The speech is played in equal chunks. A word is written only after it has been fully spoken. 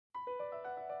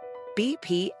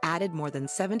BP added more than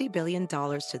 $70 billion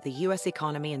to the U.S.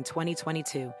 economy in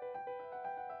 2022.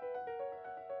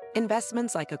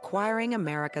 Investments like acquiring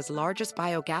America's largest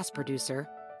biogas producer,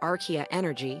 Archaea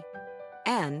Energy,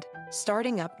 and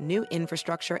starting up new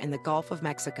infrastructure in the Gulf of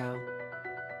Mexico.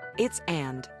 It's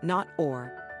and, not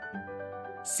or.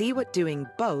 See what doing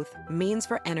both means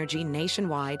for energy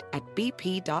nationwide at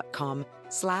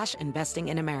bp.com/investing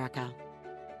in America.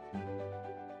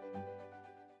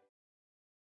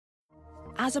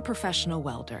 As a professional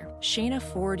welder, Shayna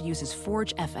Ford uses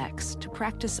Forge FX to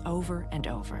practice over and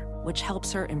over, which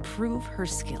helps her improve her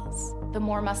skills. The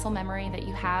more muscle memory that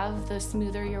you have, the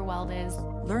smoother your weld is.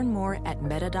 Learn more at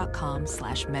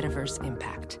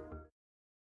meta.com/metaverseimpact.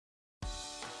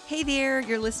 Hey there,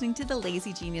 you're listening to the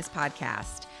Lazy Genius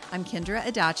Podcast. I'm Kendra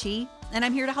Adachi, and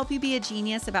I'm here to help you be a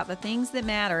genius about the things that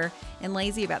matter and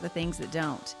lazy about the things that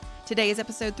don't. Today is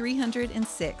episode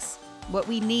 306, What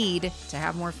We Need to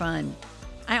Have More Fun.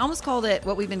 I almost called it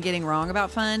What We've Been Getting Wrong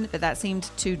About Fun, but that seemed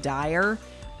too dire.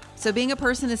 So being a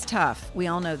person is tough. We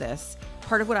all know this.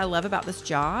 Part of what I love about this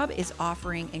job is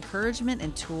offering encouragement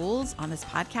and tools on this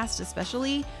podcast,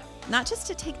 especially, not just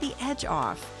to take the edge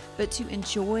off, but to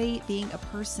enjoy being a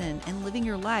person and living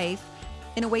your life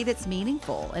in a way that's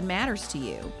meaningful and matters to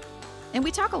you. And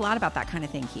we talk a lot about that kind of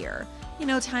thing here. You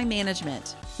know, time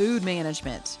management, food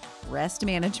management, rest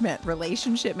management,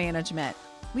 relationship management.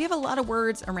 We have a lot of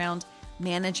words around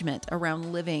management,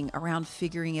 around living, around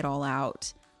figuring it all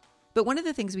out. But one of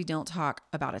the things we don't talk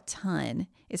about a ton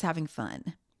is having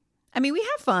fun. I mean, we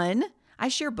have fun. I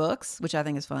share books, which I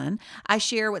think is fun. I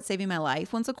share what's saving my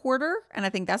life once a quarter, and I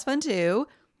think that's fun too.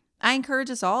 I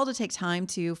encourage us all to take time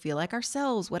to feel like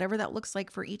ourselves, whatever that looks like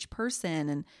for each person,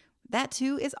 and that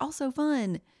too is also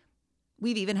fun.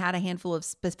 We've even had a handful of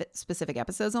specific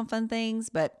episodes on fun things,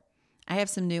 but I have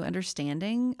some new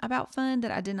understanding about fun that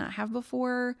I did not have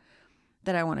before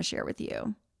that I want to share with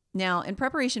you. Now, in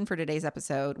preparation for today's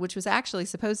episode, which was actually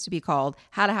supposed to be called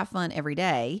How to Have Fun Every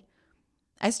Day,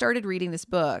 I started reading this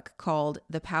book called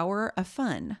The Power of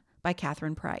Fun by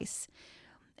Catherine Price.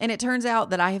 And it turns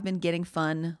out that I have been getting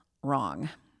fun wrong.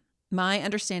 My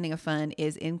understanding of fun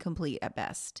is incomplete at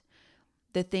best.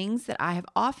 The things that I have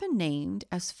often named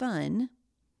as fun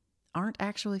aren't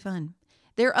actually fun.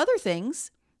 There are other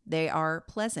things. They are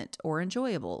pleasant or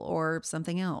enjoyable or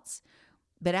something else.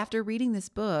 But after reading this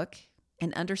book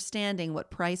and understanding what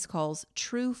Price calls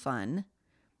true fun,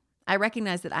 I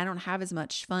recognize that I don't have as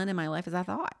much fun in my life as I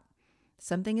thought.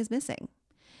 Something is missing.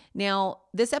 Now,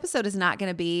 this episode is not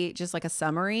going to be just like a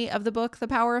summary of the book, The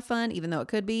Power of Fun, even though it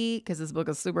could be because this book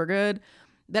is super good.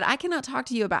 But I cannot talk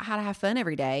to you about how to have fun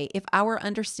every day if our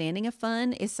understanding of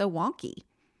fun is so wonky.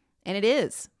 And it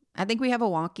is. I think we have a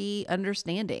wonky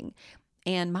understanding.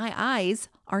 And my eyes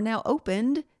are now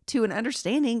opened to an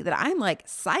understanding that I'm like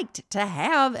psyched to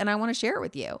have, and I want to share it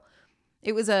with you.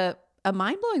 It was a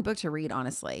mind-blowing book to read,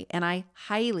 honestly, and I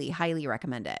highly, highly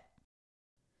recommend it.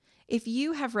 If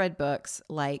you have read books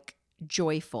like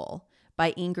Joyful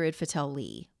by Ingrid Fetell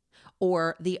Lee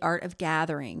or The Art of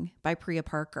Gathering by Priya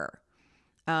Parker,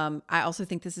 I also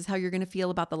think this is how you're going to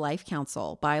feel about The Life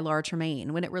Council by Laura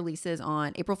Tremaine when it releases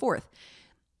on April 4th.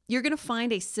 You're going to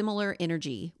find a similar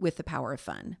energy with The Power of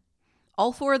Fun.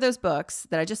 All four of those books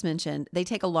that I just mentioned, they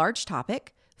take a large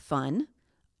topic, fun,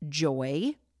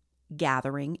 joy,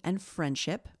 gathering, and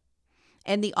friendship.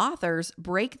 And the authors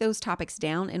break those topics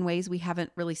down in ways we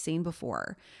haven't really seen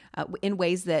before, in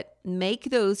ways that make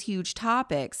those huge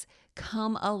topics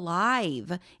come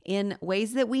alive in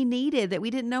ways that we needed, that we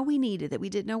didn't know we needed, that we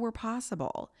didn't know were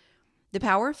possible. The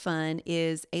Power of Fun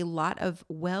is a lot of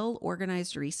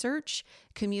well-organized research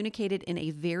communicated in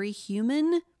a very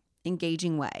human,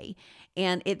 engaging way.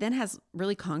 And it then has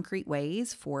really concrete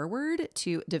ways forward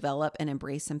to develop and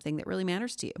embrace something that really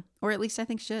matters to you, or at least I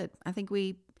think should. I think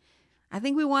we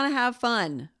want to have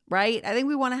fun, right? I think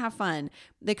we want to have fun.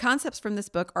 The concepts from this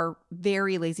book are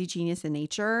very Lazy Genius in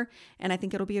nature, and I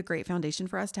think it'll be a great foundation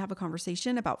for us to have a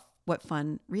conversation about what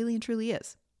fun really and truly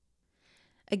is.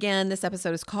 Again, this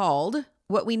episode is called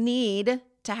What We Need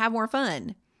to Have More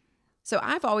Fun. So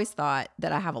I've always thought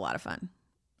that I have a lot of fun.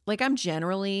 Like, I'm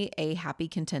generally a happy,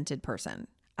 contented person.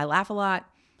 I laugh a lot.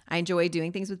 I enjoy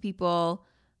doing things with people.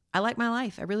 I like my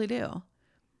life. I really do.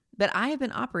 But I have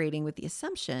been operating with the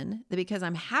assumption that because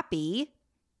I'm happy,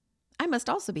 I must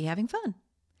also be having fun.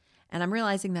 And I'm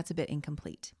realizing that's a bit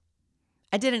incomplete.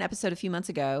 I did an episode a few months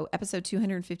ago, episode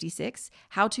 256,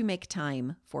 How to Make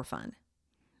Time for Fun.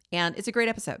 And it's a great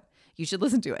episode. You should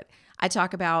listen to it. I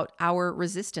talk about our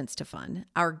resistance to fun,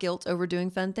 our guilt over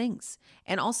doing fun things,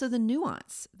 and also the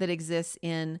nuance that exists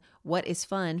in what is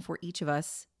fun for each of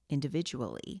us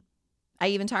individually. I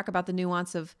even talk about the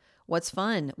nuance of what's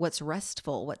fun, what's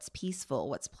restful, what's peaceful,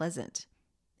 what's pleasant.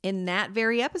 In that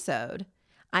very episode,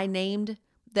 I named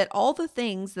that all the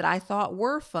things that I thought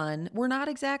were fun were not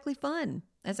exactly fun,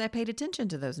 as I paid attention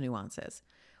to those nuances.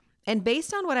 And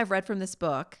based on what I've read from this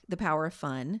book, The Power of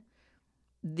Fun,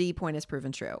 the point is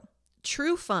proven true.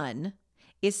 True fun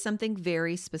is something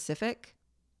very specific,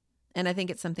 and I think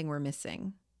it's something we're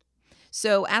missing.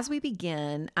 So as we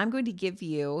begin, I'm going to give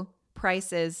you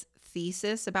Price's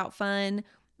thesis about fun,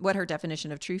 what her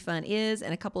definition of true fun is,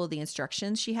 and a couple of the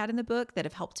instructions she had in the book that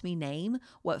have helped me name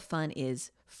what fun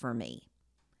is for me.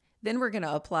 Then we're going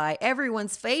to apply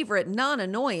everyone's favorite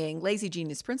non-annoying Lazy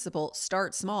Genius principle,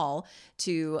 start small,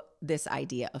 to this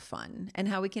idea of fun and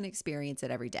how we can experience it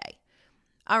every day.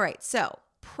 All right, so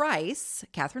Price,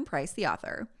 Catherine Price, the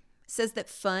author, says that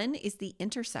fun is the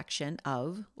intersection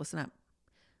of, listen up,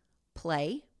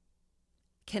 play,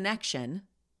 connection,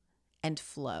 and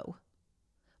flow.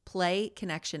 Play,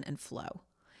 connection, and flow.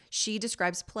 She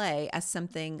describes play as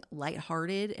something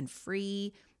lighthearted and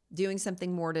free, doing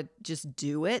something more to just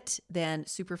do it than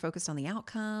super focused on the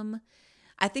outcome.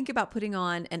 I think about putting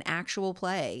on an actual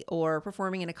play or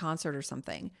performing in a concert or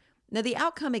something. Now, the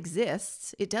outcome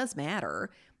exists. It does matter,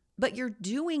 but you're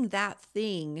doing that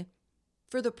thing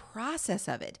for the process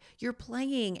of it. You're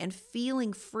playing and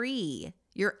feeling free.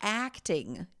 You're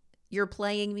acting. You're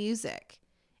playing music.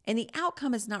 And the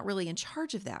outcome is not really in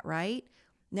charge of that, right?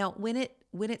 Now, when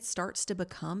it starts to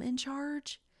become in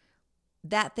charge,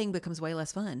 that thing becomes way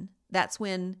less fun. That's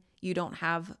when you don't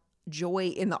have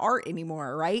joy in the art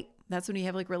anymore, right? That's when you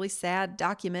have like really sad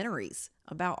documentaries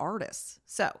about artists.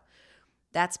 So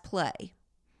that's play.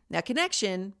 Now,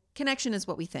 connection is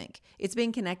what we think. It's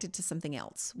being connected to something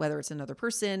else, whether it's another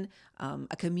person,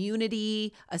 a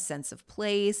community, a sense of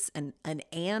place, an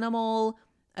animal,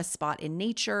 a spot in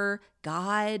nature,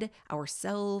 God,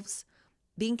 ourselves.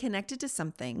 Being connected to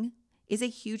something is a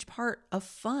huge part of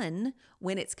fun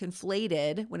when it's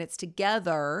conflated, when it's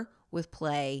together with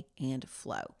play and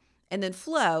flow. And then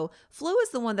flow is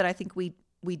the one that I think we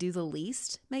do the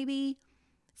least, maybe.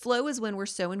 Flow is when we're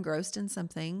so engrossed in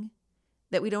something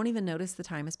that we don't even notice the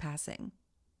time is passing.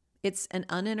 It's an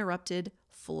uninterrupted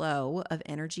flow of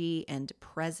energy and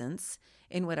presence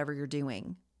in whatever you're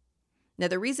doing. Now,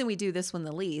 the reason we do this one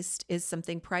the least is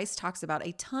something Price talks about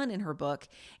a ton in her book,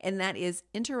 and that is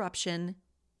interruption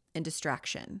and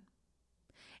distraction.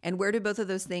 And where do both of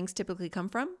those things typically come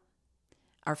from?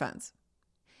 Our phones.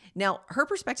 Now, her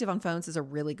perspective on phones is a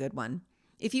really good one.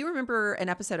 If you remember an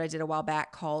episode I did a while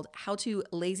back called How to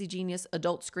Lazy Genius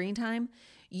Adult Screen Time,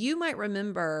 you might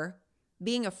remember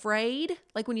being afraid,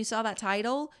 like when you saw that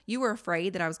title, you were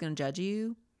afraid that I was going to judge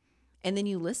you. And then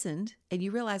you listened and you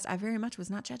realized I very much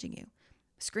was not judging you.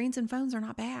 Screens and phones are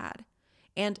not bad.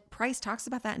 And Price talks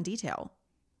about that in detail.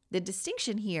 The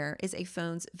distinction here is a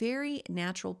phone's very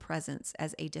natural presence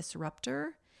as a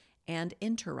disruptor and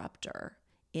interrupter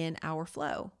in our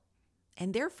flow,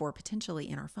 and therefore potentially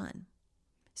in our fun.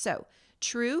 So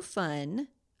true fun,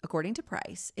 according to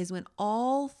Price, is when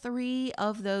all three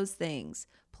of those things,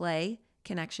 play,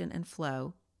 connection, and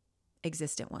flow,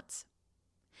 exist at once.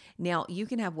 Now, you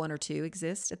can have one or two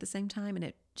exist at the same time and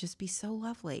it just be so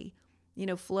lovely. You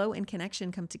know, flow and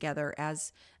connection come together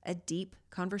as a deep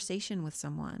conversation with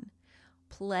someone.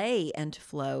 Play and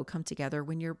flow come together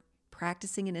when you're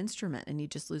practicing an instrument and you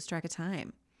just lose track of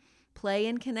time. Play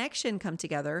and connection come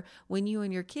together when you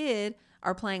and your kid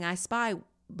are playing I Spy,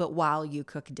 but while you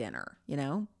cook dinner, you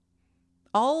know?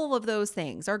 All of those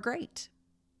things are great.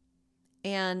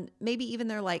 And maybe even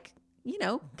they're like, you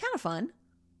know, kind of fun.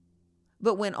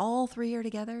 But when all three are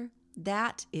together,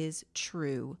 that is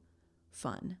true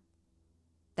fun.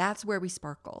 That's where we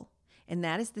sparkle. And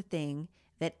that is the thing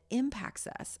that impacts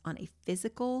us on a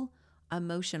physical,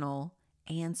 emotional,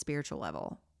 and spiritual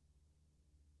level.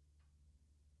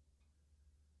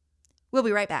 We'll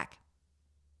be right back.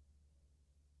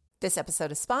 This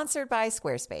episode is sponsored by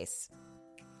Squarespace.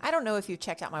 I don't know if you've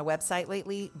checked out my website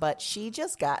lately, but she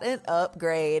just got an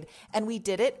upgrade, and we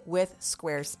did it with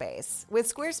Squarespace.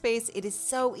 With Squarespace, it is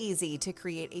so easy to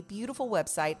create a beautiful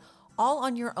website all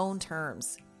on your own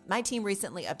terms. My team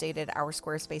recently updated our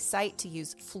Squarespace site to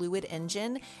use Fluid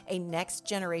Engine, a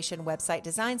next-generation website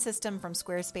design system from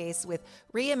Squarespace with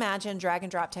reimagined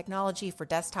drag-and-drop technology for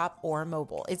desktop or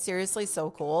mobile. It's seriously so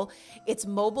cool. Its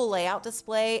mobile layout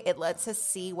display, it lets us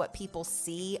see what people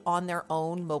see on their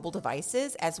own mobile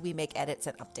devices as we make edits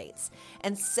and updates.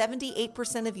 And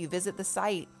 78% of you visit the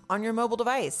site on your mobile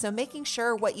device. So making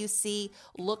sure what you see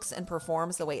looks and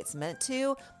performs the way it's meant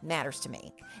to matters to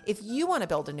me. If you want to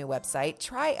build a new website,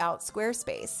 try out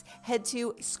Squarespace. Head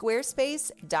to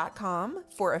squarespace.com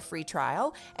for a free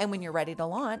trial. And when you're ready to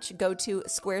launch, go to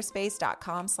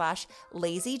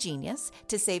squarespace.com/lazygenius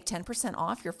to save 10%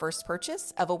 off your first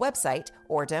purchase of a website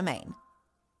or domain.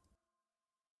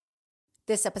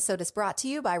 This episode is brought to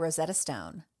you by Rosetta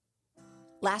Stone.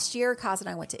 Last year, Kaz and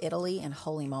I went to Italy, and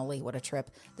holy moly, what a trip.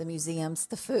 The museums,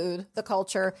 the food, the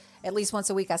culture. At least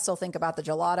once a week, I still think about the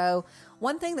gelato.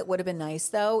 One thing that would have been nice,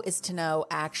 though, is to know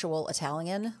actual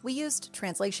Italian. We used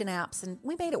translation apps, and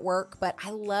we made it work, but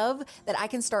I love that I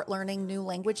can start learning new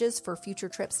languages for future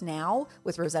trips now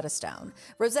with Rosetta Stone.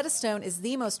 Rosetta Stone is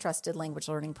the most trusted language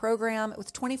learning program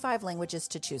with 25 languages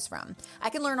to choose from.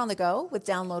 I can learn on the go with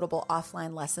downloadable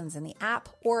offline lessons in the app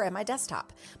or at my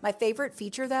desktop. My favorite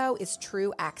feature, though, is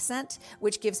True Accent,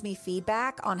 which gives me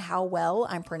feedback on how well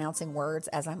I'm pronouncing words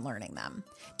as I'm learning them.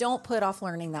 Don't put off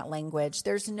learning that language.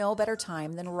 There's no better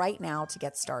time than right now to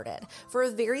get started. For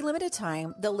a very limited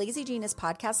time, the Lazy Genius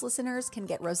podcast listeners can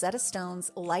get Rosetta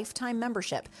Stone's lifetime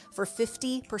membership for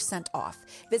 50% off.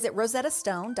 Visit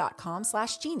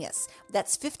rosettastone.com/genius.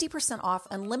 That's 50% off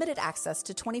unlimited access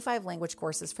to 25 language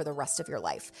courses for the rest of your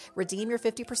life. Redeem your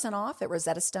 50% off at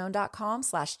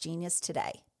rosettastone.com/genius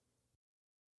today.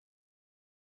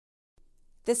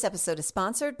 This episode is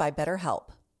sponsored by BetterHelp.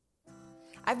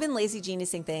 I've been lazy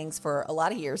geniusing things for a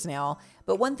lot of years now,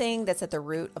 but one thing that's at the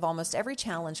root of almost every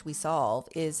challenge we solve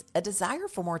is a desire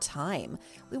for more time.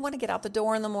 We want to get out the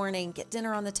door in the morning, get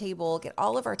dinner on the table, get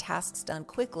all of our tasks done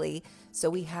quickly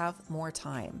so we have more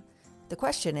time. The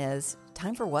question is,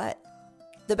 time for what?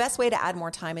 The best way to add more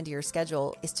time into your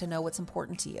schedule is to know what's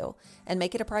important to you and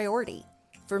make it a priority.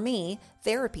 For me,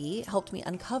 therapy helped me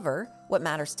uncover what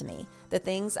matters to me, the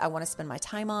things I want to spend my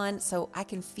time on so I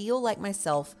can feel like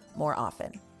myself more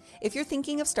often. If you're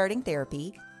thinking of starting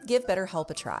therapy, give BetterHelp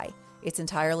a try. It's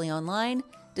entirely online,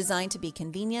 designed to be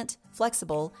convenient,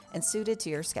 flexible, and suited to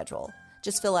your schedule.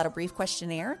 Just fill out a brief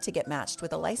questionnaire to get matched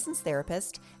with a licensed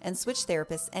therapist and switch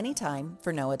therapists anytime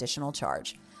for no additional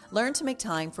charge. Learn to make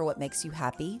time for what makes you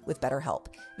happy with BetterHelp.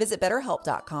 Visit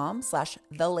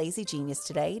BetterHelp.com/TheLazyGenius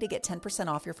today to get 10%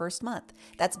 off your first month.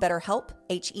 That's BetterHelp,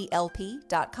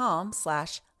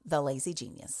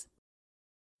 HELP.com/TheLazyGenius.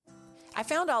 I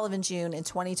found Olive & June in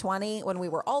 2020 when we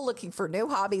were all looking for new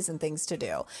hobbies and things to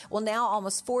do. Well, now,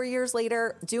 almost 4 years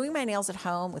later, doing my nails at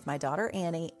home with my daughter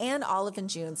Annie and Olive &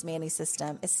 June's Mani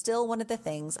system is still one of the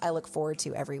things I look forward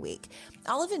to every week.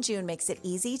 Olive & June makes it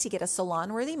easy to get a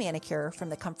salon-worthy manicure from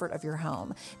the comfort of your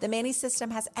home. The Mani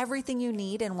system has everything you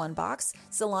need in one box,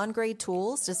 salon-grade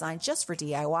tools designed just for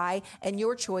DIY, and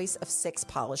your choice of 6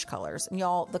 polish colors. And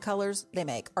y'all, the colors they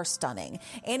make are stunning.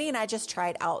 Annie and I just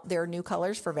tried out their new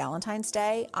colors for Valentine's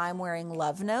Day. I'm wearing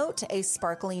Love Note, a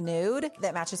sparkly nude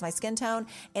that matches my skin tone,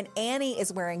 and Annie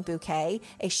is wearing Bouquet,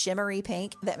 a shimmery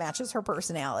pink that matches her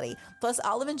personality. Plus,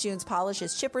 Olive & June's polish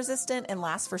is chip resistant and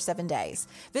lasts for 7 days.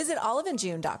 Visit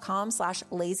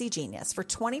oliveandjune.com/lazygenius for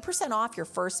 20% off your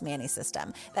first Mani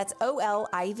system. That's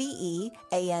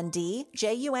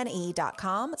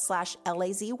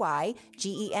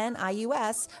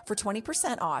oliveandjune.com/LAZYGENIUS for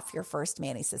 20% off your first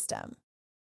Mani system.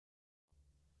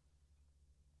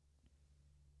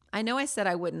 I know I said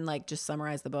I wouldn't just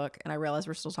summarize the book, and I realize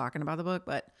we're still talking about the book,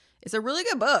 but it's a really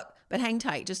good book, but hang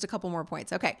tight. Just a couple more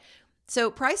points. Okay.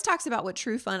 So Price talks about what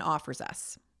true fun offers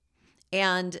us.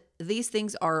 And these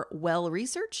things are well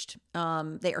researched.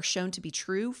 They are shown to be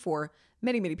true for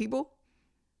many, many people.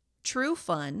 True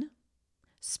fun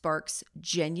sparks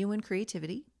genuine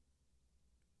creativity,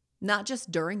 not just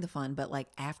during the fun, but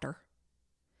after.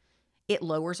 It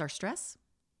lowers our stress.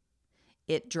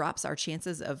 It drops our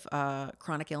chances of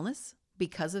chronic illness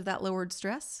because of that lowered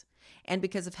stress and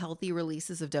because of healthy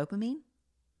releases of dopamine.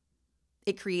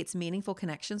 It creates meaningful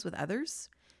connections with others,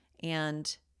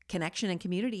 and connection and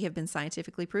community have been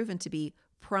scientifically proven to be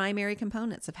primary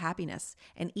components of happiness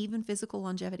and even physical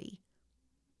longevity.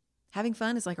 Having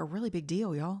fun is a really big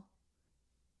deal, y'all.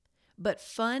 But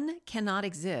fun cannot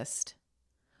exist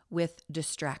with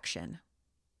distraction,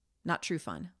 not true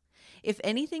fun. If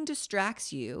anything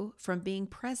distracts you from being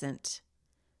present,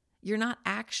 you're not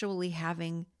actually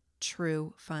having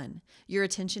true fun. Your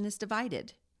attention is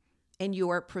divided, and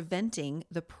you're preventing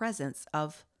the presence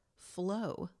of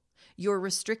flow. You're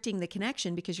restricting the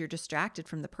connection because you're distracted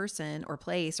from the person or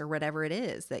place or whatever it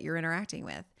is that you're interacting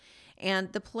with.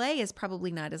 And the play is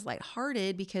probably not as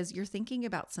lighthearted because you're thinking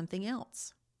about something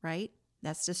else, right?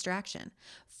 That's distraction.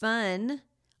 Fun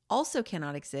also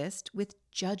cannot exist with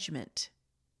judgment.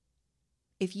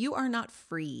 If you are not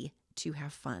free to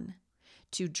have fun,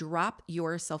 to drop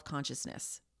your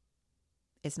self-consciousness.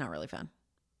 It's not really fun.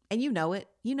 And you know it.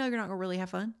 You know you're not going to really have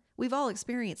fun. We've all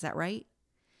experienced that, right?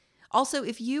 Also,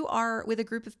 if you are with a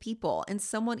group of people and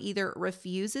someone either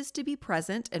refuses to be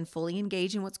present and fully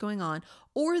engage in what's going on,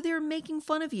 or they're making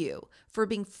fun of you for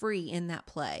being free in that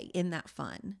play, in that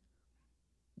fun,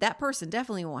 that person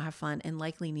definitely won't have fun, and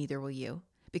likely neither will you,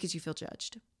 because you feel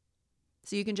judged.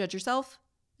 So you can judge yourself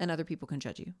and other people can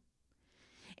judge you.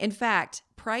 In fact,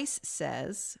 Price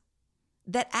says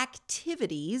that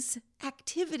activities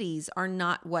are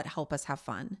not what help us have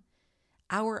fun.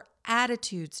 Our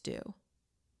attitudes do.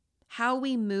 How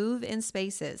we move in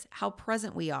spaces, how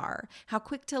present we are, how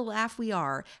quick to laugh we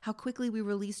are, how quickly we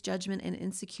release judgment and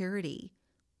insecurity.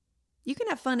 You can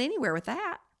have fun anywhere with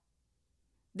that.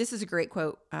 This is a great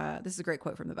quote. This is a great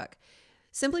quote from the book.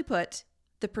 Simply put,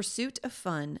 the pursuit of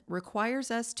fun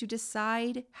requires us to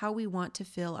decide how we want to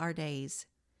fill our days.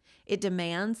 It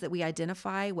demands that we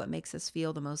identify what makes us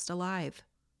feel the most alive.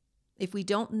 If we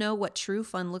don't know what true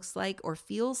fun looks like or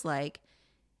feels like,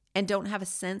 and don't have a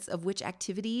sense of which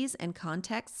activities and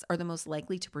contexts are the most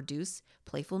likely to produce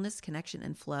playfulness, connection,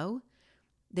 and flow,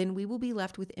 then we will be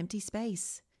left with empty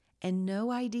space and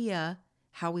no idea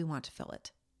how we want to fill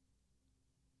it.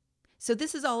 So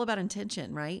this is all about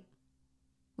intention, right?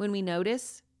 When we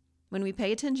notice, when we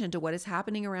pay attention to what is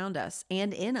happening around us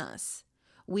and in us,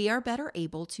 we are better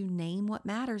able to name what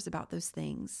matters about those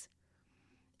things.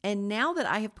 And now that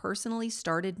I have personally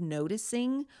started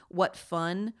noticing what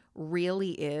fun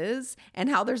really is and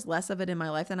how there's less of it in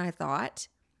my life than I thought,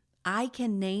 I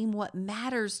can name what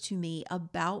matters to me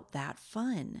about that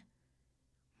fun.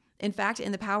 In fact,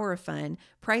 in The Power of Fun,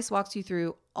 Price walks you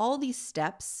through all these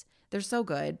steps. They're so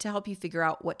good to help you figure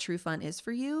out what true fun is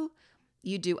for you.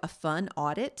 You do a fun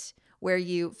audit where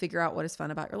you figure out what is fun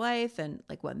about your life and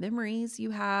like what memories you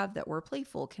have that were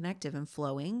playful, connective, and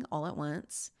flowing all at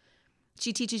once.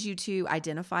 She teaches you to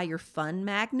identify your fun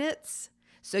magnets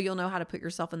so you'll know how to put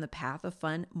yourself in the path of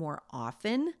fun more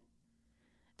often.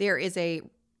 There is a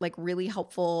really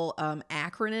helpful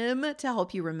acronym to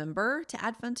help you remember to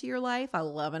add fun to your life. I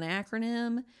love an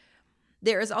acronym.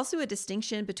 There is also a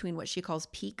distinction between what she calls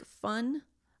peak fun,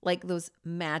 like those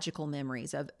magical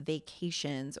memories of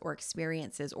vacations or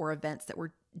experiences or events that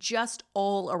were just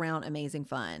all around amazing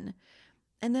fun.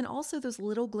 And then also those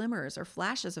little glimmers or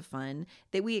flashes of fun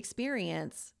that we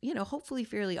experience, hopefully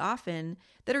fairly often,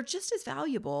 that are just as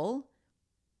valuable,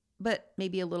 but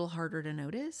maybe a little harder to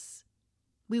notice.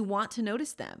 We want to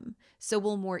notice them, so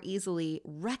we'll more easily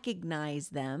recognize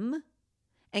them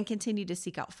and continue to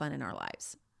seek out fun in our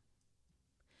lives.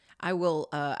 I will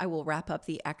wrap up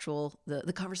the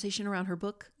conversation around her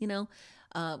book.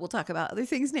 We'll talk about other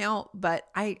things now, but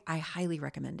I highly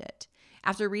recommend it.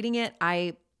 After reading it,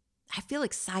 I feel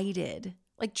excited,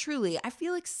 truly, I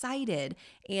feel excited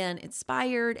and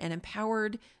inspired and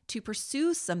empowered to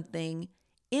pursue something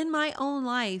in my own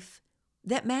life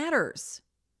that matters.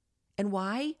 And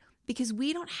why? Because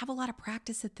we don't have a lot of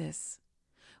practice at this.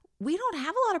 We don't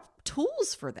have a lot of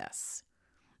tools for this.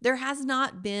 There has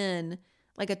not been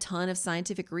a ton of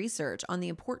scientific research on the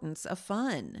importance of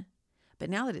fun. But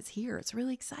now that it's here, it's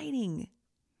really exciting.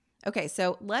 Okay,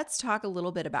 so let's talk a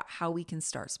little bit about how we can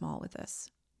start small with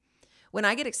this. When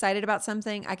I get excited about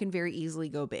something, I can very easily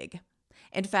go big.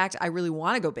 In fact, I really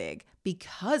want to go big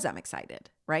because I'm excited,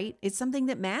 right? It's something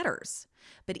that matters.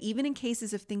 But even in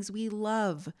cases of things we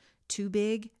love, too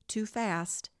big, too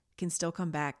fast can still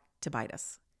come back to bite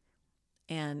us.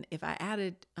 And if I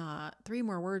added 3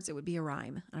 more words, it would be a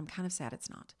rhyme. I'm kind of sad it's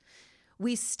not.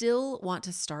 We still want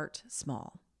to start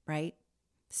small, right?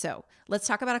 So let's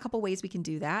talk about a couple ways we can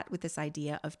do that with this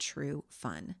idea of true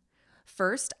fun.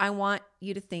 First, I want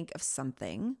you to think of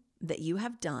something that you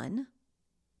have done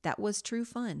that was true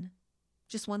fun.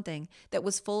 Just one thing that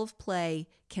was full of play,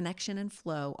 connection, and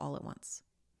flow all at once.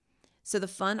 So the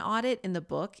fun audit in the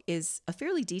book is a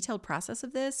fairly detailed process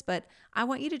of this, but I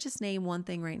want you to just name one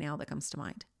thing right now that comes to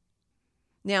mind.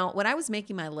 Now, when I was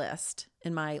making my list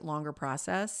in my longer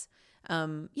process,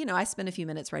 I spent a few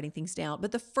minutes writing things down,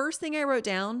 but the first thing I wrote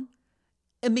down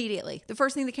immediately, the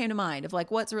first thing that came to mind of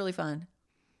what's really fun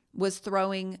was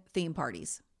throwing theme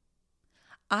parties.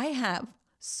 I have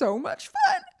so much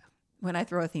fun when I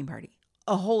throw a theme party.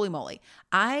 Oh, holy moly.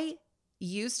 I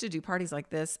used to do parties like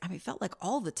this. It felt like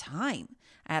all the time.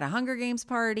 I had a Hunger Games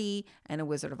party and a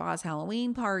Wizard of Oz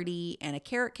Halloween party and a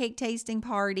carrot cake tasting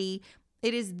party.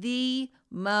 It is the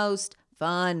most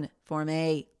fun for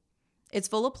me. It's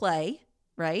full of play,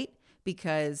 right?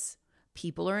 Because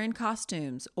people are in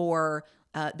costumes or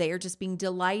they are just being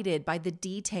delighted by the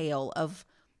detail of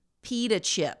pita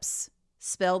chips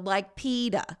spelled like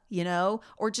pita,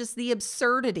 or just the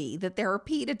absurdity that there are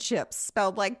pita chips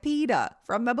spelled like pita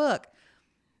from the book.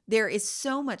 There is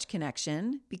so much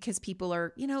connection because people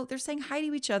are, they're saying hi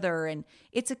to each other, and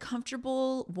it's a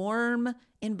comfortable, warm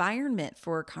environment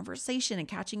for conversation and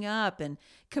catching up and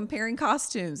comparing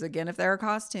costumes, again, if there are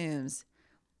costumes.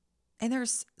 And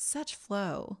there's such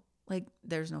flow. Like,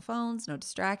 there's no phones, no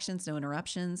distractions, no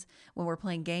interruptions. When we're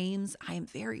playing games, I am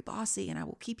very bossy and I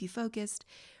will keep you focused.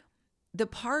 The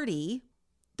party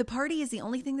is the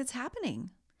only thing that's happening,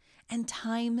 and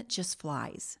time just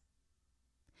flies.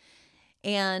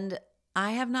 And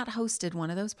I have not hosted one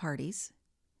of those parties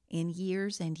in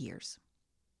years and years.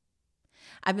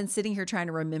 I've been sitting here trying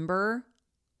to remember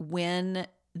when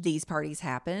these parties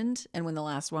happened and when the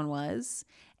last one was,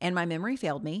 and my memory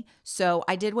failed me. So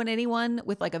I did what anyone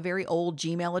with like a very old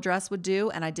Gmail address would do,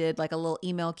 and I did like a little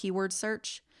email keyword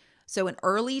search. So in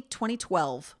early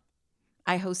 2012,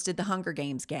 I hosted the Hunger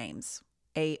Games,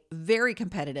 a very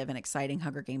competitive and exciting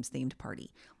Hunger Games themed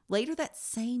party. Later that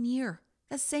same year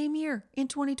in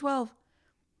 2012,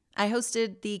 I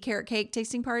hosted the carrot cake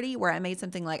tasting party where I made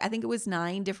something like, I think it was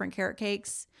 9 different carrot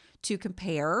cakes to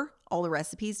compare all the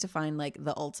recipes to find like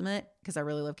the ultimate, because I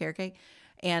really love carrot cake.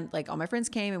 And like all my friends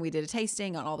came and we did a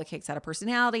tasting on all the cakes had a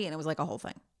personality, and it was like a whole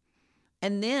thing.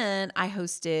 And then I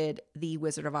hosted the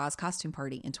Wizard of Oz costume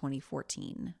party in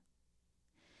 2014.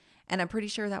 And I'm pretty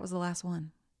sure that was the last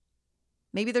one.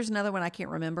 Maybe there's another one I can't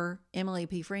remember. Emily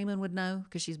P. Freeman would know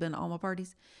because she's been to all my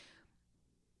parties.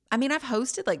 I mean, I've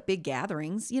hosted like big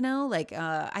gatherings,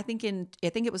 I think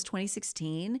it was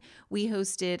 2016, we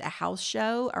hosted a house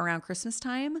show around Christmas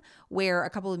time where a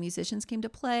couple of musicians came to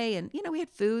play, and, we had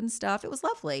food and stuff. It was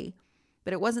lovely,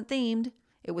 but it wasn't themed.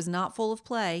 It was not full of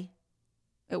play.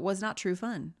 It was not true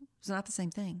fun. It was not the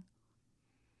same thing.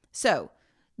 So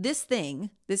this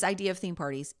idea of theme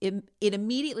parties, it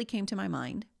immediately came to my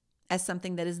mind as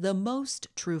something that is the most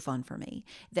true fun for me,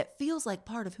 that feels like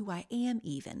part of who I am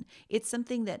even. It's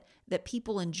something that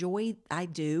people enjoy. I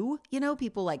do.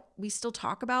 People like, we still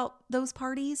talk about those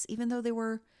parties, even though they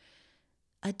were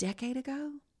a decade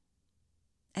ago.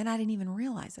 And I didn't even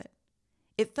realize it.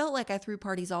 It felt like I threw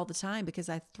parties all the time because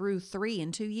I threw 3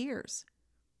 in 2 years.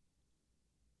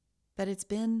 But it's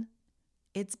been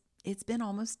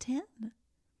almost 10.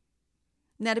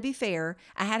 Now, to be fair,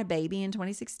 I had a baby in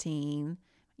 2016.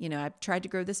 I've tried to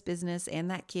grow this business and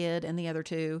that kid and the other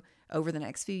 2 over the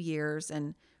next few years.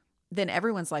 And then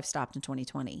everyone's life stopped in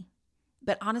 2020.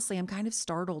 But honestly, I'm kind of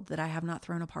startled that I have not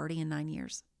thrown a party in 9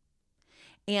 years.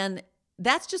 And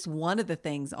that's just one of the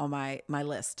things on my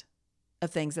list of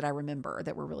things that I remember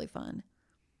that were really fun.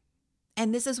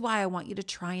 And this is why I want you to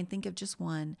try and think of just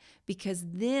one, because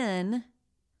then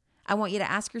I want you to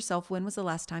ask yourself, when was the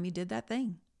last time you did that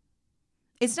thing?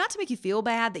 It's not to make you feel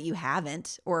bad that you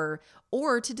haven't, or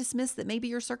to dismiss that maybe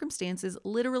your circumstances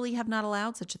literally have not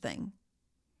allowed such a thing.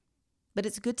 But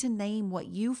it's good to name what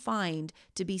you find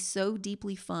to be so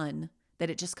deeply fun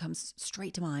that it just comes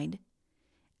straight to mind.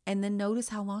 And then notice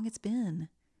how long it's been.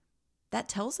 That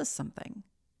tells us something.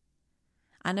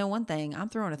 I know one thing, I'm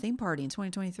throwing a theme party in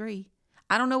 2023.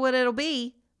 I don't know what it'll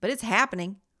be, but it's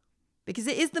happening because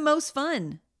it is the most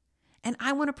fun. And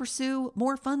I want to pursue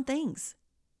more fun things.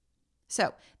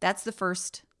 So that's the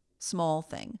first small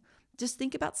thing. Just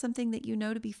think about something that you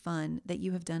know to be fun that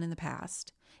you have done in the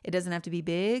past. It doesn't have to be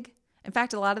big. In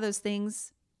fact, a lot of those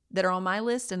things that are on my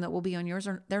list and that will be on yours,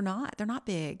 they're not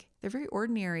big. They're very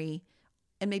ordinary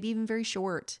and maybe even very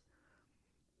short,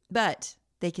 but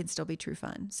they can still be true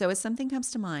fun. So as something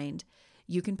comes to mind,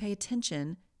 you can pay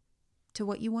attention to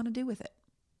what you want to do with it.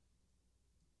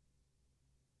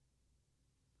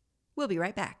 We'll be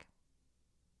right back.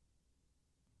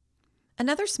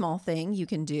 Another small thing you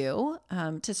can do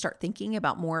to start thinking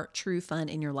about more true fun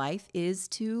in your life is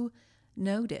to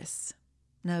notice.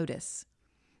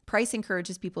 Price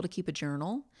encourages people to keep a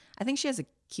journal. I think she has a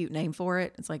cute name for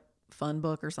it. It's like Fun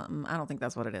Book or something. I don't think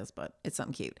that's what it is, but it's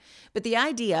something cute. But the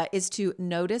idea is to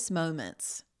notice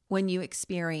moments when you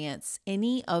experience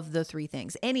any of the 3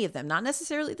 things, any of them, not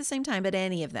necessarily at the same time, but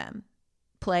any of them,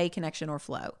 play, connection, or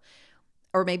flow.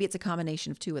 Or maybe it's a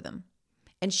combination of 2 of them.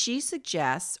 And she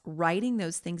suggests writing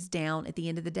those things down at the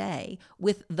end of the day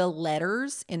with the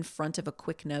letters in front of a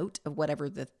quick note of whatever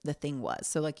the thing was.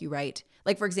 So like you write,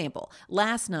 like for example,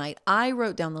 last night I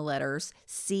wrote down the letters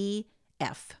CF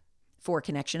for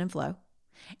connection and flow.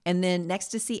 And then next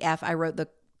to CF, I wrote the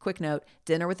quick note,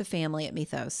 dinner with the family at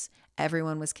Mythos.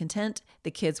 Everyone was content. The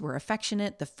kids were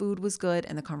affectionate. The food was good.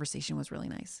 And the conversation was really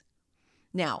nice.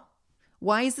 Now,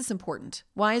 why is this important?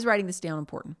 Why is writing this down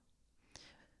important?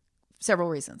 Several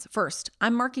reasons. First,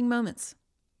 I'm marking moments.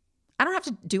 I don't have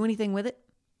to do anything with it.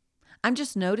 I'm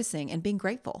just noticing and being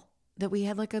grateful that we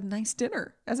had like a nice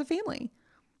dinner as a family.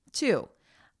 2,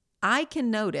 I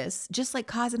can notice, just like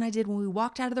Kaz and I did when we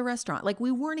walked out of the restaurant, like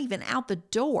we weren't even out the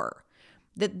door,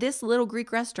 that this little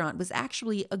Greek restaurant was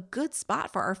actually a good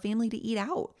spot for our family to eat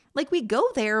out. Like we go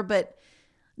there, but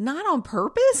not on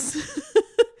purpose.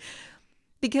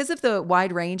 Because of the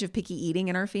wide range of picky eating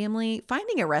in our family,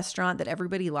 finding a restaurant that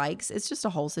everybody likes, it's just a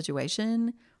whole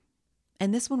situation.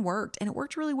 And this one worked, and it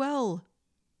worked really well.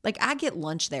 Like I get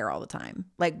lunch there all the time,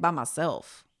 like by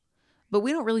myself, but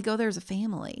we don't really go there as a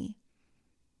family.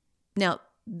 Now,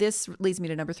 this leads me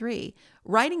to number 3.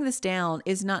 Writing this down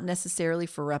is not necessarily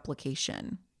for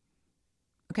replication.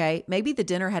 Okay, maybe the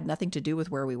dinner had nothing to do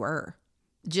with where we were.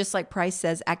 Just like Price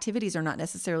says, activities are not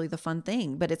necessarily the fun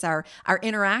thing, but it's our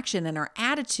interaction and our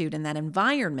attitude in that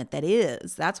environment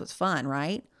that's what's fun,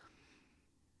 right?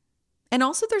 And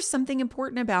also there's something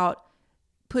important about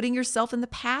putting yourself in the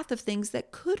path of things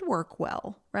that could work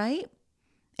well, right?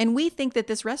 And we think that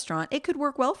this restaurant, it could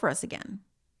work well for us again.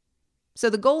 So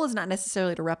the goal is not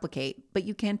necessarily to replicate, but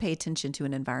you can pay attention to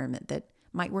an environment that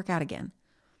might work out again.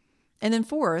 And then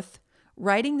 4th,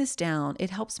 writing this down,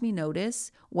 it helps me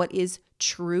notice what is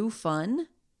true fun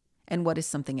and what is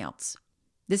something else.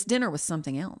 This dinner was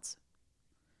something else.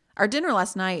 Our dinner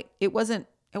last night, it wasn't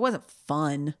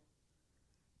fun.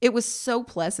 It was so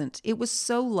pleasant. It was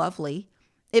so lovely.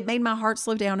 It made my heart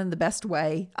slow down in the best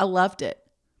way. I loved it.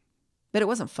 But it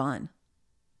wasn't fun.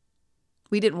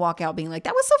 We didn't walk out being like,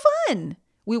 that was so fun.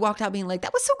 We walked out being like,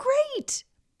 that was so great.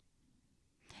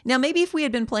 Now, maybe if we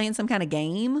had been playing some kind of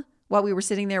game while we were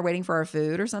sitting there waiting for our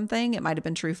food or something, it might have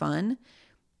been true fun.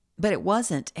 But it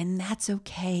wasn't, and that's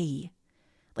okay.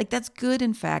 Like, that's good,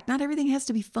 in fact. Not everything has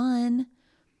to be fun.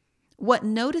 What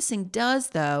noticing does,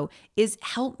 though, is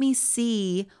help me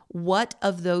see what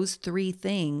of those 3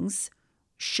 things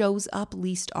shows up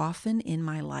least often in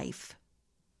my life.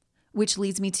 Which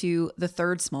leads me to the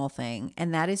 3rd small thing,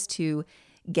 and that is to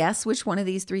guess which one of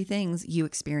these 3 things you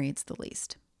experience the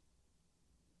least.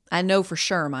 I know for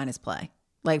sure mine is play.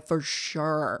 Like, for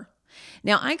sure.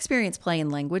 Now, I experience play in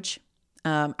language.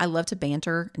 I love to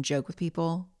banter and joke with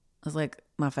people. It's like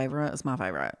my favorite. It's my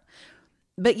favorite.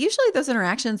 But usually those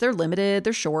interactions, they're limited.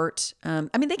 They're short.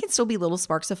 They can still be little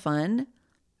sparks of fun,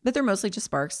 but they're mostly just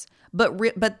sparks. But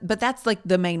that's like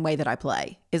the main way that I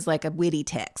play is like a witty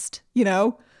text, you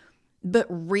know? But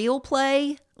real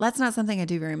play, that's not something I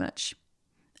do very much.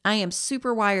 I am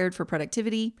super wired for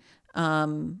productivity.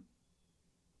 It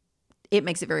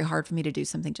makes it very hard for me to do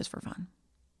something just for fun.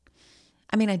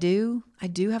 I do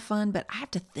have fun, but I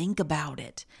have to think about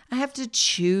it. I have to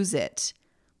choose it.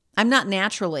 I'm not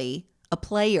naturally a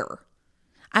player.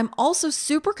 I'm also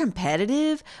super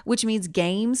competitive, which means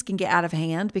games can get out of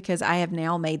hand because I have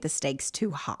now made the stakes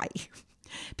too high.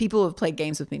 People who have played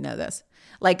games with me know this.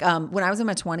 Like when I was in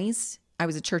my 20s, I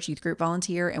was a church youth group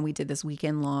volunteer, and we did this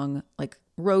weekend long like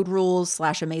road rules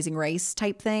 / amazing race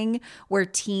type thing where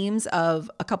teams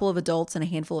of a couple of adults and a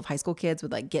handful of high school kids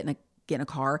would like get in a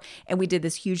car, and we did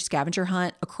this huge scavenger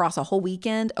hunt across a whole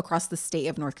weekend across the state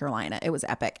of North Carolina. It was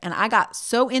epic. And I got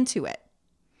so into it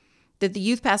that the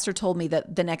youth pastor told me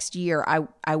that the next year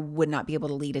I would not be able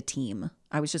to lead a team.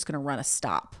 I was just going to run a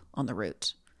stop on the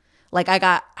route. Like I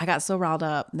got so riled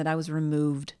up that I was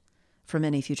removed from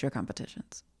any future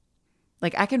competitions.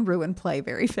 Like I can ruin play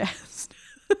very fast.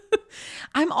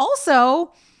 I'm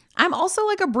also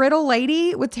like a brittle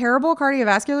lady with terrible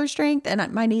cardiovascular strength,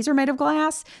 and my knees are made of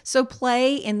glass. So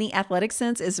play in the athletic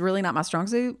sense is really not my strong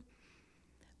suit.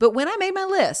 But when I made my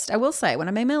list, I will say, when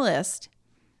I made my list,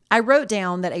 I wrote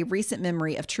down that a recent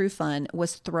memory of true fun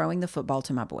was throwing the football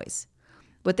to my boys.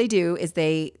 What they do is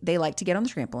they like to get on the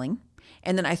trampoline,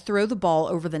 and then I throw the ball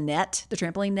over the net, the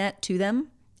trampoline net, to them,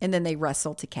 and then they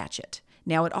wrestle to catch it.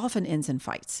 Now, it often ends in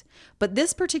fights. But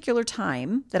this particular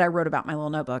time that I wrote about in my little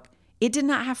notebook, it did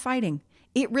not have fighting.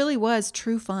 It really was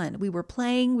true fun. We were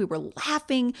playing, we were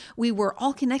laughing, we were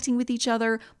all connecting with each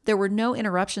other. There were no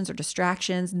interruptions or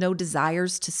distractions, no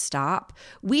desires to stop.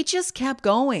 We just kept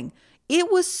going.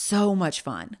 It was so much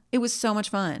fun. It was so much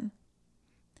fun.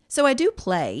 So I do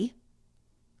play,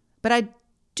 but I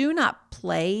do not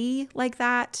play like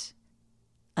that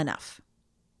enough.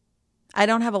 I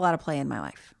don't have a lot of play in my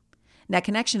life. Now,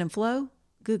 connection and flow,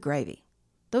 good gravy.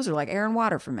 Those are like air and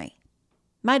water for me.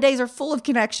 My days are full of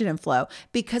connection and flow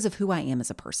because of who I am as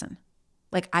a person.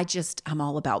 Like I'm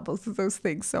all about both of those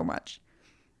things so much.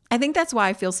 I think that's why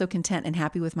I feel so content and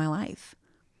happy with my life.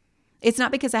 It's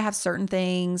not because I have certain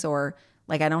things or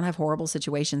like I don't have horrible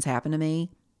situations happen to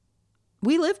me.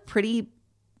 We live pretty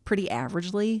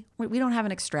averagely. We don't have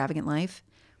an extravagant life.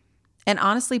 And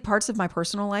honestly, parts of my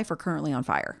personal life are currently on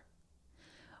fire.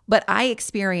 But I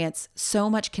experience so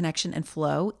much connection and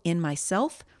flow in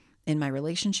myself, in my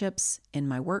relationships, in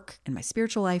my work, in my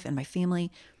spiritual life, and my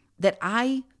family, that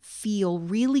I feel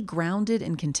really grounded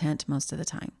and content most of the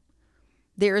time.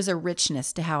 There is a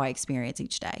richness to how I experience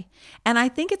each day. And I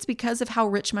think it's because of how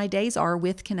rich my days are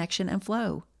with connection and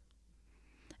flow.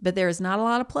 But there is not a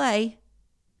lot of play,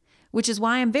 which is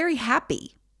why I'm very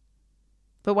happy,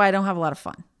 but why I don't have a lot of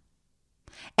fun.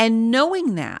 And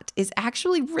knowing that is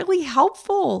actually really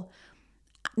helpful.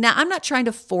 Now, I'm not trying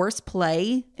to force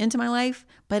play into my life,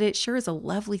 but it sure is a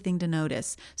lovely thing to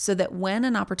notice so that when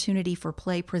an opportunity for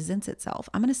play presents itself,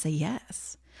 I'm going to say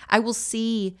yes. I will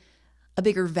see a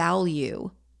bigger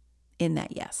value in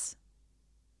that yes.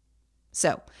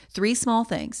 So, 3 small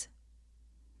things.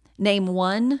 Name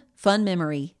one fun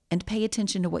memory and pay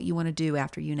attention to what you want to do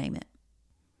after you name it.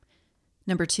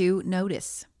 Number 2,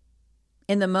 notice.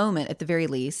 In the moment, at the very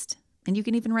least, and you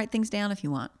can even write things down if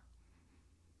you want.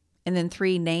 And then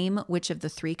 3, name which of the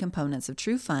 3 components of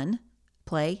true fun,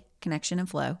 play, connection, and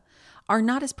flow are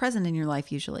not as present in your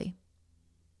life usually.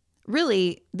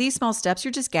 Really, these small steps,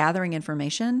 you're just gathering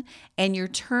information and you're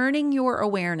turning your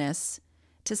awareness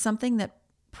to something that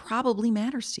probably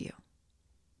matters to you.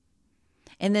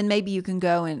 And then maybe you can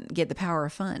go and get the power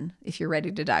of fun if you're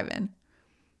ready to dive in.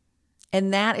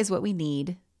 And that is what we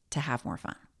need to have more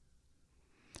fun.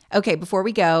 Okay, before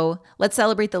we go, let's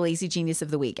celebrate the Lazy Genius of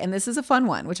the week. And this is a fun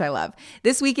one, which I love.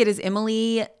 This week it is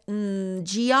Emily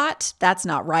Giott. That's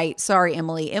not right. Sorry,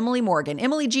 Emily. Emily Morgan.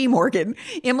 Emily G. Morgan.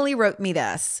 Emily wrote me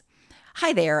this.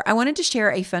 Hi there. I wanted to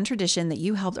share a fun tradition that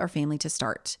you helped our family to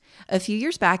start. A few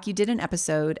years back, you did an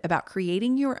episode about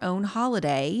creating your own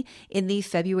holiday in the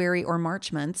February or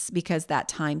March months because that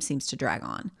time seems to drag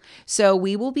on. So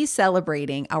we will be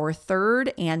celebrating our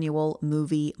 3rd annual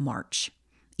movie march.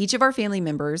 Each of our family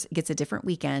members gets a different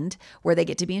weekend where they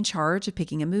get to be in charge of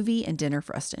picking a movie and dinner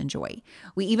for us to enjoy.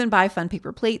 We even buy fun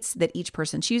paper plates that each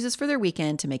person chooses for their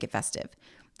weekend to make it festive.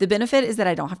 The benefit is that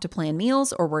I don't have to plan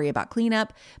meals or worry about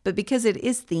cleanup, but because it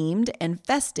is themed and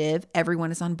festive,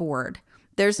 everyone is on board.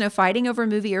 There's no fighting over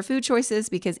movie or food choices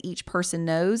because each person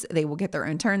knows they will get their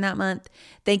own turn that month.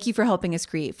 Thank you for helping us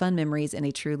create fun memories in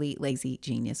a truly lazy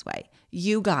genius way.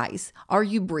 You guys, are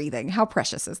you breathing? How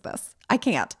precious is this? I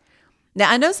can't. Now,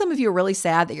 I know some of you are really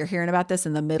sad that you're hearing about this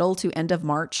in the middle to end of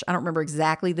March. I don't remember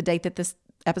exactly the date that this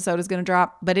episode is going to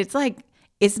drop, but it's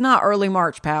not early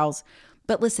March, pals.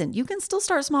 But listen, you can still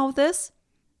start small with this.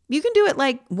 You can do it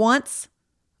like once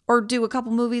or do a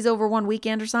couple movies over one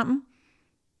weekend or something.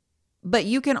 But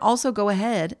you can also go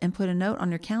ahead and put a note on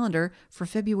your calendar for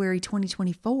February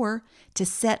 2024 to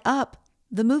set up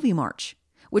the movie march.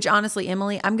 Which honestly,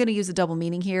 Emily, I'm going to use a double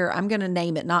meaning here. I'm going to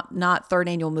name it not 3rd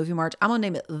annual movie march. I'm going to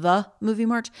name it the movie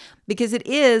march because it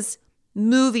is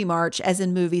movie march as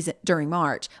in movies during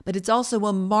March, but it's also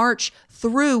a march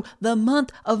through the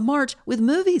month of March with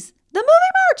movies. The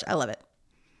movie march. I love it.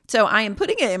 So I am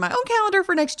putting it in my own calendar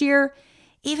for next year.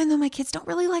 Even though my kids don't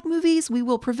really like movies, we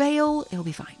will prevail. It'll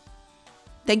be fine.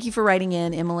 Thank you for writing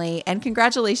in, Emily, and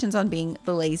congratulations on being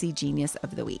the Lazy Genius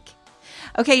of the Week.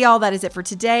 Okay, y'all, that is it for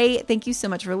today. Thank you so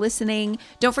much for listening.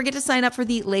 Don't forget to sign up for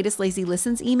the latest Lazy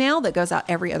Listens email that goes out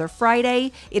every other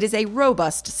Friday. It is a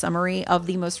robust summary of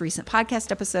the most recent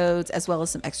podcast episodes, as well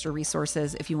as some extra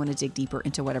resources if you want to dig deeper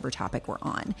into whatever topic we're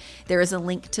on. There is a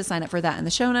link to sign up for that in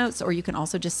the show notes, or you can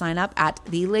also just sign up at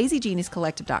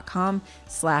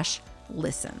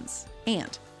thelazygeniuscollective.com/listens.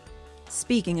 And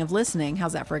speaking of listening,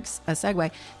 how's that for a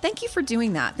segue? Thank you for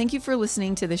doing that. Thank you for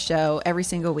listening to the show every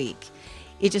single week.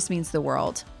 It just means the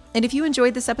world. And if you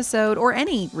enjoyed this episode or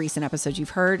any recent episodes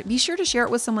you've heard, be sure to share it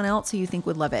with someone else who you think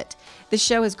would love it. The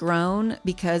show has grown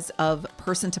because of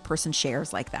person-to-person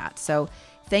shares like that. So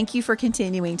thank you for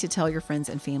continuing to tell your friends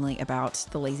and family about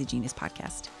the Lazy Genius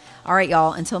podcast. All right,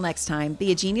 y'all, until next time,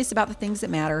 be a genius about the things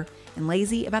that matter and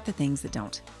lazy about the things that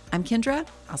don't. I'm Kendra.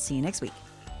 I'll see you next week.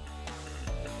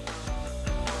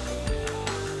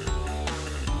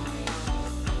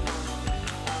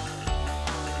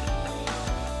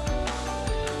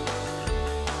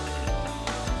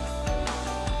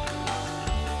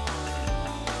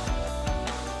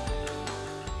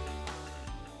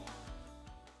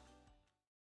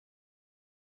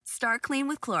 Start clean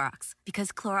with Clorox because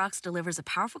Clorox delivers a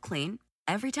powerful clean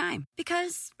every time.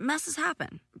 Because messes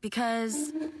happen.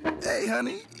 Because... Hey,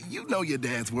 honey, you know your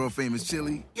dad's world-famous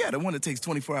chili. Yeah, the one that takes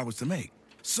 24 hours to make.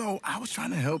 So I was trying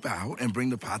to help out and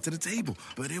bring the pot to the table,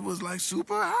 but it was like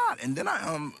super hot. And then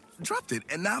I, dropped it,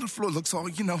 and now the floor looks all,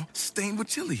 stained with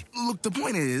chili. Look, the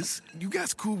point is, you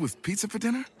guys cool with pizza for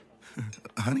dinner?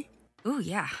 Honey? Ooh,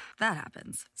 yeah, that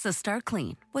happens. So start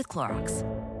clean with Clorox.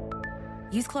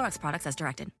 Use Clorox products as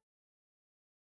directed.